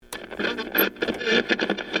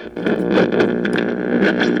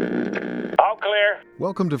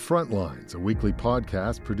Welcome to Frontlines, a weekly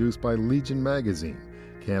podcast produced by Legion Magazine,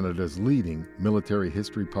 Canada's leading military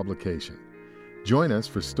history publication. Join us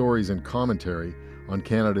for stories and commentary on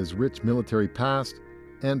Canada's rich military past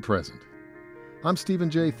and present. I'm Stephen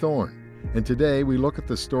J. Thorne, and today we look at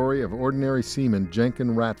the story of ordinary seaman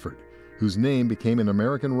Jenkin Radford, whose name became an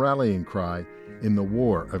American rallying cry in the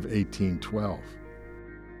War of 1812.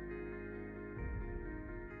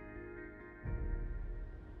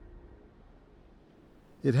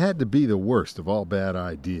 It had to be the worst of all bad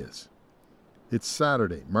ideas. It's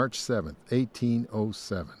Saturday, March 7th,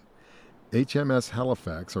 1807. HMS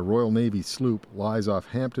Halifax, a Royal Navy sloop, lies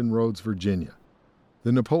off Hampton Roads, Virginia.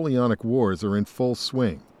 The Napoleonic Wars are in full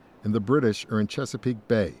swing, and the British are in Chesapeake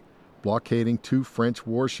Bay, blockading two French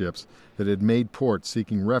warships that had made port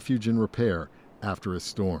seeking refuge and repair after a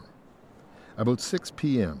storm. About 6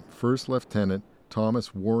 p.m., First Lieutenant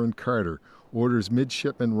Thomas Warren Carter orders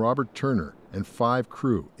Midshipman Robert Turner and 5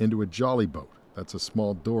 crew into a jolly boat, that's a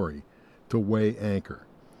small dory, to weigh anchor.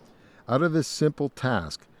 Out of this simple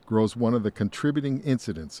task grows one of the contributing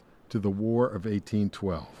incidents to the War of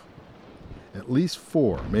 1812. At least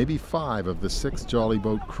 4, maybe 5 of the 6 jolly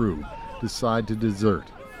boat crew decide to desert.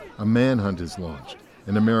 A manhunt is launched.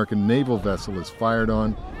 An American naval vessel is fired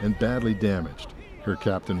on and badly damaged, her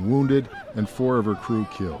captain wounded and 4 of her crew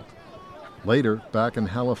killed. Later, back in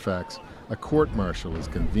Halifax, a court-martial is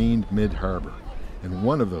convened mid-harbor, and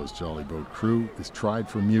one of those jolly boat crew is tried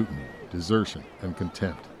for mutiny, desertion, and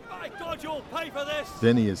contempt. By God, you'll pay for this!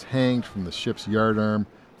 Then he is hanged from the ship's yardarm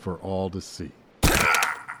for all to see.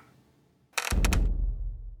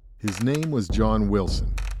 His name was John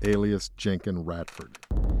Wilson, alias Jenkin Radford.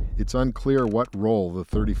 It's unclear what role the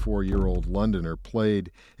 34-year-old Londoner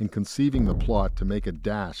played in conceiving the plot to make a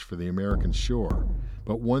dash for the American shore,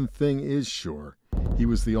 but one thing is sure: he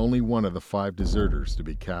was the only one of the 5 deserters to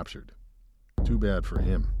be captured. Too bad for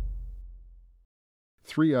him.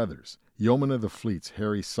 3 others, Yeoman of the Fleet's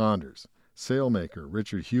Harry Saunders, sailmaker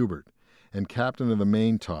Richard Hubert, and Captain of the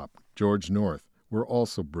Maintop George North, were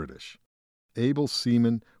also British. Able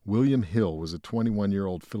seaman William Hill was a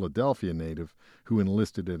 21-year-old Philadelphia native who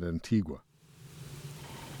enlisted at Antigua.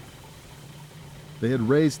 They had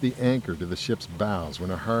raised the anchor to the ship's bows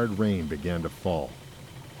when a hard rain began to fall.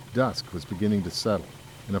 Dusk was beginning to settle,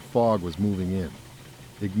 and a fog was moving in.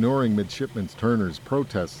 Ignoring Midshipman Turner's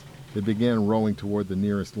protests, they began rowing toward the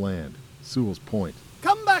nearest land, Sewell's Point.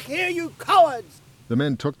 Come back here, you cowards! The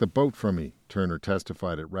men took the boat from me, Turner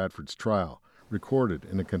testified at Radford's trial, recorded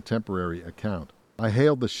in a contemporary account. I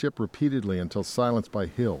hailed the ship repeatedly until silenced by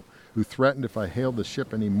Hill, who threatened if I hailed the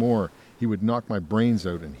ship any more, he would knock my brains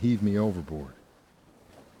out and heave me overboard.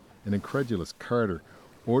 An incredulous Carter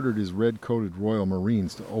ordered his red-coated Royal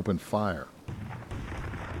Marines to open fire.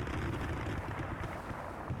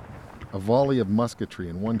 A volley of musketry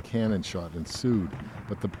and 1 cannon shot ensued,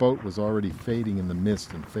 but the boat was already fading in the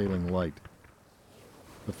mist and failing light.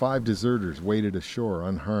 The 5 deserters waded ashore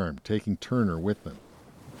unharmed, taking Turner with them.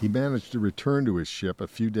 He managed to return to his ship a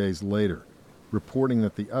few days later, reporting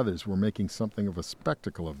that the others were making something of a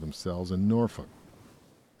spectacle of themselves in Norfolk.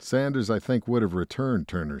 Sanders, I think, would have returned,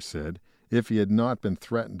 Turner said, if he had not been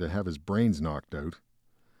threatened to have his brains knocked out.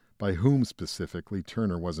 By whom specifically,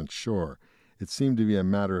 Turner wasn't sure. It seemed to be a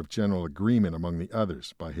matter of general agreement among the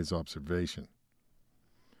others, by his observation.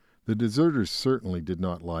 The deserters certainly did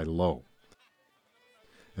not lie low.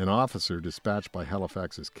 An officer dispatched by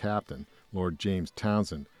Halifax's captain, Lord James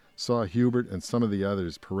Townsend, saw Hubert and some of the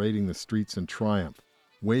others parading the streets in triumph,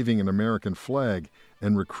 waving an American flag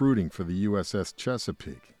and recruiting for the USS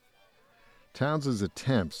Chesapeake. Townsend's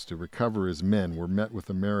attempts to recover his men were met with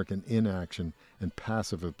American inaction and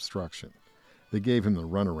passive obstruction. They gave him the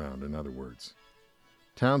runaround, in other words.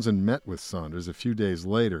 Townsend met with Saunders a few days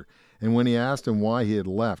later, and when he asked him why he had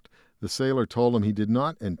left, the sailor told him he did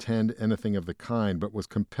not intend anything of the kind, but was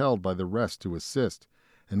compelled by the rest to assist,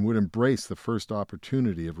 and would embrace the first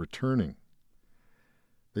opportunity of returning.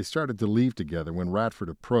 They started to leave together when Radford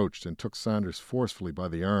approached and took Saunders forcefully by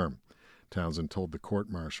the arm, Townsend told the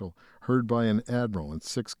court-martial, heard by an admiral and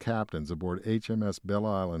 6 captains aboard HMS Belle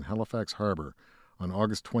Isle in Halifax Harbor on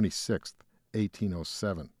August 26,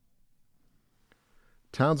 1807.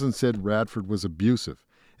 Townsend said Radford was abusive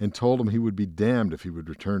and told him he would be damned if he would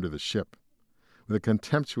return to the ship. With a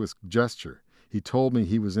contemptuous gesture, he told me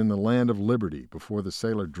he was in the land of liberty before the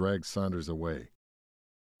sailor dragged Saunders away.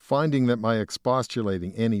 Finding that my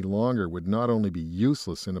expostulating any longer would not only be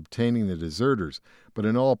useless in obtaining the deserters, but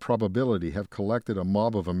in all probability have collected a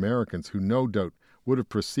mob of Americans who no doubt would have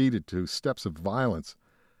proceeded to steps of violence,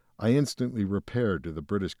 I instantly repaired to the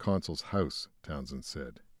British consul's house, Townsend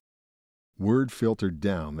said. Word filtered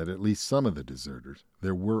down that at least some of the deserters,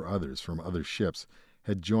 there were others from other ships,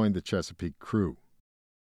 had joined the Chesapeake crew.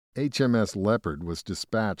 HMS Leopard was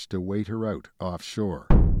dispatched to wait her out offshore.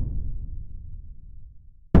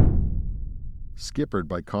 Skippered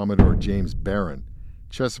by Commodore James Barron,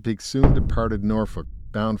 Chesapeake soon departed Norfolk,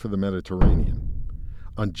 bound for the Mediterranean.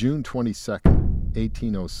 On June 22,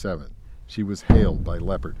 1807, she was hailed by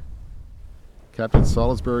Leopard. Captain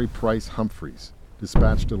Salisbury Price Humphreys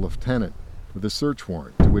dispatched a lieutenant with a search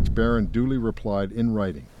warrant, to which Barron duly replied in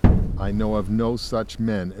writing, "I know of no such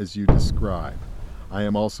men as you describe. I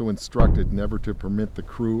am also instructed never to permit the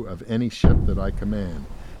crew of any ship that I command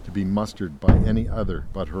to be mustered by any other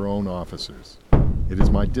but her own officers. It is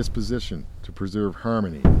my disposition to preserve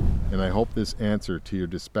harmony, and I hope this answer to your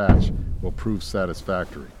dispatch will prove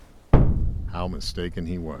satisfactory." How mistaken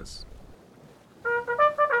he was.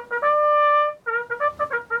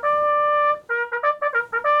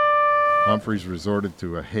 Humphreys resorted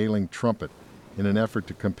to a hailing trumpet in an effort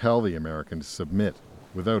to compel the American to submit,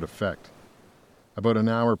 without effect. About an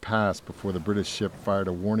hour passed before the British ship fired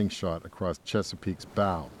a warning shot across Chesapeake's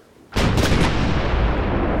bow.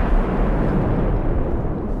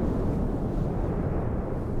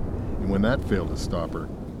 And when that failed to stop her,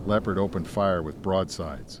 Leopard opened fire with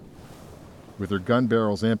broadsides. With her gun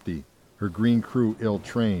barrels empty, her green crew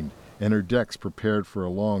ill-trained, and her decks prepared for a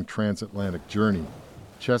long transatlantic journey,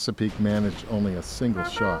 Chesapeake managed only a single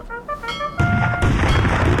shot.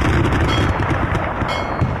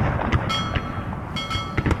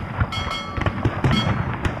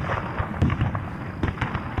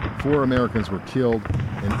 Four Americans were killed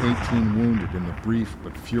and 18 wounded in the brief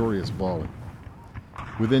but furious volley.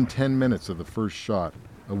 Within 10 minutes of the first shot,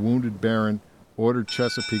 a wounded Barron ordered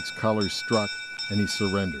Chesapeake's colors struck, and he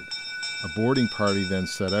surrendered. A boarding party then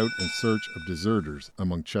set out in search of deserters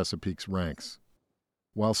among Chesapeake's ranks.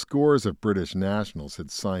 While scores of British nationals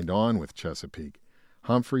had signed on with Chesapeake,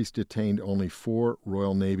 Humphreys detained only 4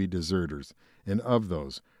 Royal Navy deserters, and of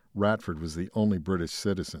those, Radford was the only British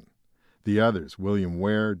citizen. The others, William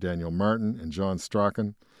Ware, Daniel Martin, and John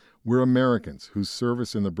Strachan, were Americans whose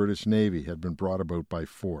service in the British Navy had been brought about by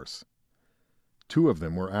force. 2 of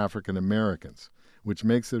them were African Americans, which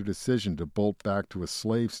makes their decision to bolt back to a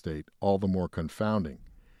slave state all the more confounding,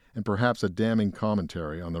 and perhaps a damning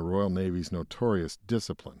commentary on the Royal Navy's notorious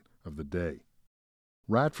discipline of the day.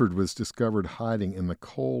 Radford was discovered hiding in the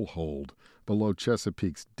coal hold below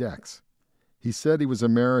Chesapeake's decks. He said he was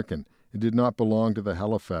American and did not belong to the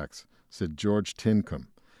Halifax, said George Tincombe,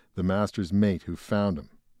 the master's mate who found him.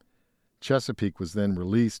 Chesapeake was then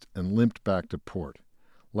released and limped back to port.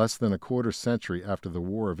 Less than a quarter century after the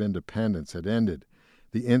War of Independence had ended,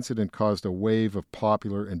 the incident caused a wave of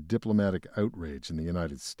popular and diplomatic outrage in the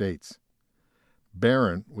United States.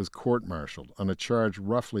 Barron was court-martialed on a charge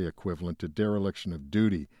roughly equivalent to dereliction of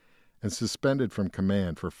duty and suspended from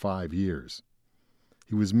command for 5 years.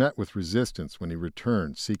 He was met with resistance when he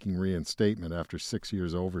returned, seeking reinstatement after 6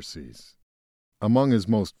 years overseas. Among his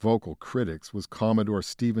most vocal critics was Commodore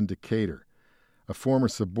Stephen Decatur, a former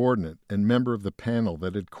subordinate and member of the panel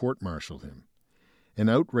that had court-martialed him. An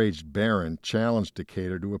outraged Barron challenged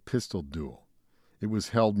Decatur to a pistol duel. It was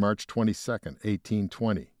held March 22,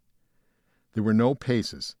 1820. There were no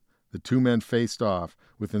paces. The 2 men faced off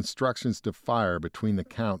with instructions to fire between the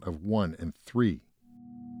count of 1 and 3.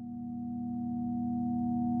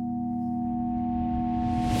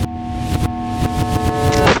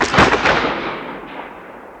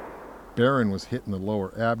 Barron was hit in the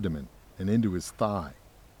lower abdomen and into his thigh.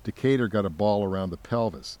 Decatur got a ball around the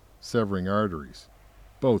pelvis, severing arteries.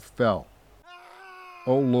 Both fell.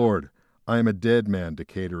 "Oh, Lord, I am a dead man,"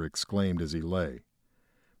 Decatur exclaimed as he lay.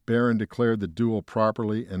 Barron declared the duel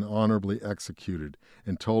properly and honorably executed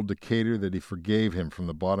and told Decatur that he forgave him from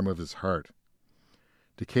the bottom of his heart.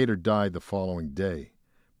 Decatur died the following day.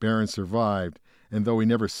 Barron survived, and though he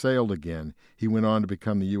never sailed again, he went on to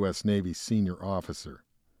become the U.S. Navy's senior officer.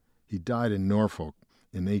 He died in Norfolk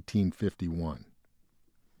in 1851.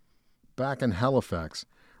 Back in Halifax,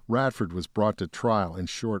 Radford was brought to trial in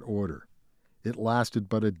short order. It lasted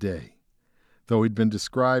but a day. Though he'd been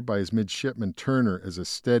described by his midshipman Turner as a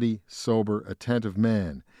steady, sober, attentive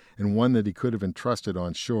man, and one that he could have entrusted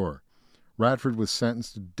on shore, Radford was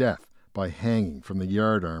sentenced to death by hanging from the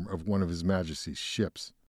yardarm of one of His Majesty's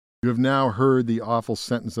ships. "You have now heard the awful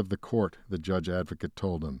sentence of the court," the judge advocate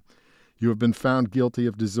told him. "You have been found guilty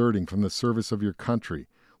of deserting from the service of your country,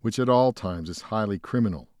 which at all times is highly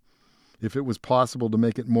criminal. If it was possible to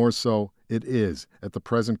make it more so, it is, at the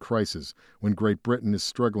present crisis, when Great Britain is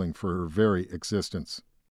struggling for her very existence.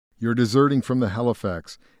 Your deserting from the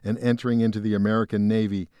Halifax and entering into the American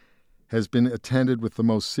Navy has been attended with the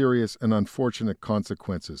most serious and unfortunate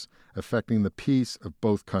consequences, affecting the peace of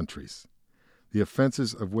both countries. The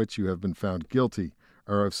offenses of which you have been found guilty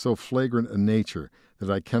are of so flagrant a nature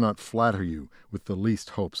that I cannot flatter you with the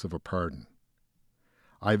least hopes of a pardon.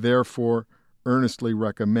 I therefore earnestly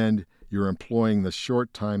recommend your employing the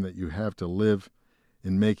short time that you have to live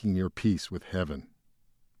in making your peace with heaven.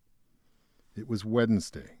 It was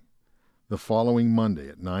Wednesday. The following Monday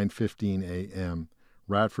at 9:15 a.m.,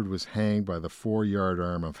 Radford was hanged by the fore-yard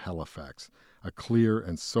arm of Halifax, a clear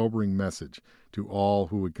and sobering message to all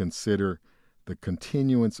who would consider the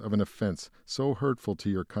continuance of an offense so hurtful to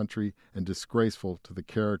your country and disgraceful to the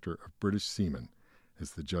character of British seamen,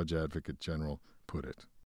 as the Judge Advocate General put it.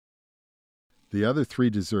 The other 3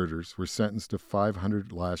 deserters were sentenced to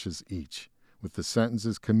 500 lashes each, with the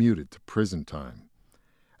sentences commuted to prison time.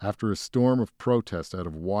 After a storm of protest out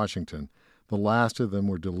of Washington, the last of them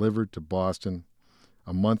were delivered to Boston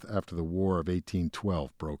a month after the War of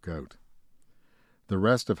 1812 broke out. The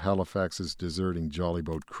rest of Halifax's deserting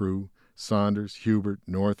jollyboat crew, Saunders, Hubert,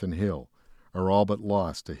 North, and Hill, are all but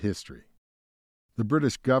lost to history. The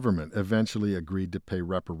British government eventually agreed to pay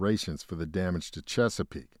reparations for the damage to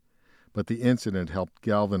Chesapeake, but the incident helped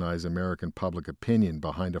galvanize American public opinion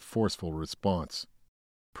behind a forceful response.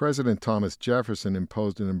 President Thomas Jefferson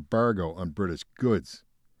imposed an embargo on British goods.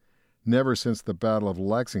 Never since the Battle of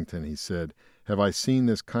Lexington, he said, have I seen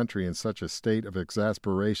this country in such a state of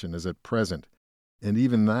exasperation as at present, and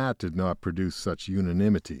even that did not produce such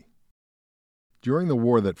unanimity. During the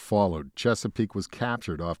war that followed, Chesapeake was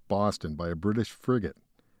captured off Boston by a British frigate,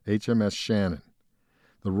 HMS Shannon.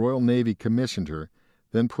 The Royal Navy commissioned her,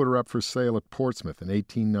 then put her up for sale at Portsmouth in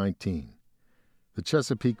 1819. The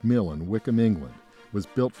Chesapeake Mill in Wickham, England, was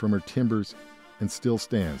built from her timbers and still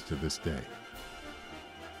stands to this day.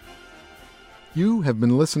 You have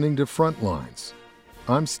been listening to Frontlines.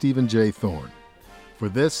 I'm Stephen J. Thorne. For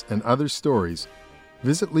this and other stories,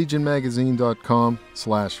 visit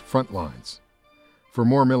legionmagazine.com/frontlines. For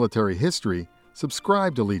more military history,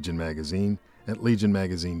 subscribe to Legion Magazine at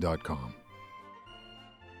legionmagazine.com.